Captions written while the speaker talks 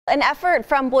An effort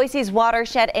from Boise's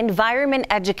Watershed Environment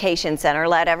Education Center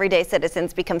let everyday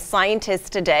citizens become scientists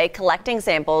today, collecting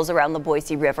samples around the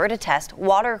Boise River to test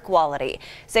water quality.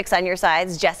 6 on Your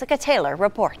Side's Jessica Taylor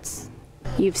reports.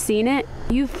 You've seen it,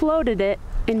 you've floated it,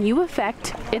 and you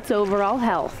affect its overall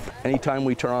health. Anytime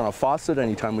we turn on a faucet,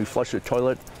 anytime we flush a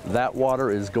toilet, that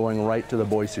water is going right to the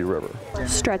Boise River.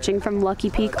 Stretching from Lucky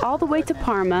Peak all the way to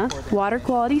Parma, water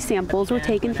quality samples were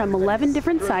taken from 11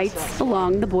 different sites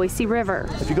along the Boise River.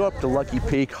 If you go up to Lucky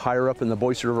Peak, higher up in the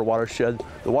Boise River watershed,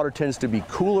 the water tends to be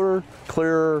cooler,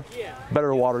 clearer,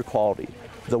 better water quality.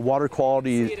 The water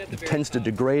quality tends to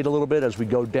degrade a little bit as we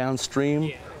go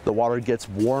downstream. The water gets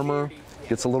warmer,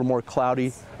 gets a little more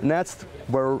cloudy, and that's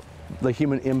where the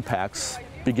human impacts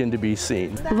begin to be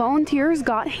seen. Volunteers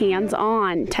got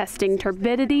hands-on, testing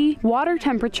turbidity, water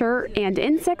temperature, and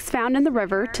insects found in the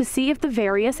river to see if the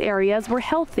various areas were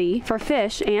healthy for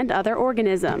fish and other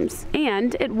organisms.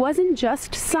 And it wasn't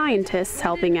just scientists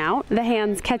helping out. The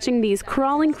hands catching these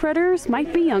crawling critters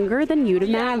might be younger than you'd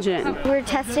imagine. We're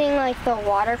testing the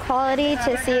water quality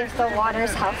to see if the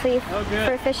water's healthy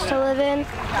for fish to live in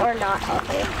or not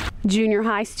healthy. Junior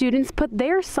high students put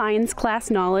their science class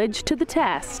knowledge to the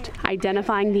test,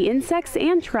 identifying the insects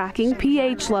and tracking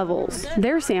pH levels.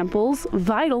 Their samples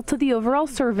vital to the overall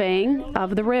surveying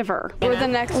of the river. We're the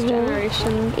next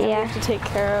generation, and we have to take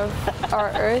care of our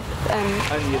earth,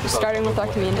 and starting with our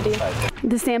community.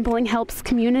 The sampling helps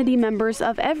community members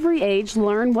of every age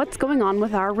learn what's going on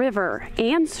with our river,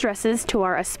 and stresses to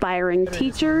our aspiring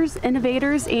teachers,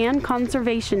 innovators, and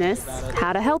conservationists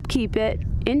how to help keep it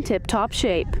in tip-top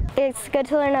shape. It's good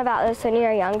to learn about this when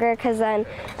you're younger, because then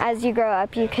as you grow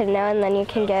up you can know, and then you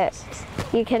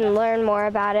can learn more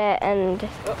about it and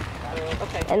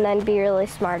then be really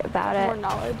smart about it. More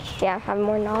knowledge. Yeah, have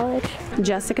more knowledge.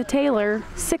 Jessica Taylor,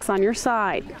 6 on Your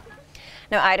Side.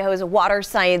 Now, Idaho's Water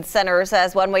Science Center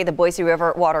says one way the Boise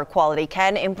River water quality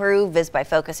can improve is by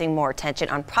focusing more attention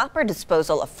on proper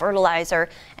disposal of fertilizer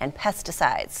and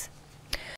pesticides.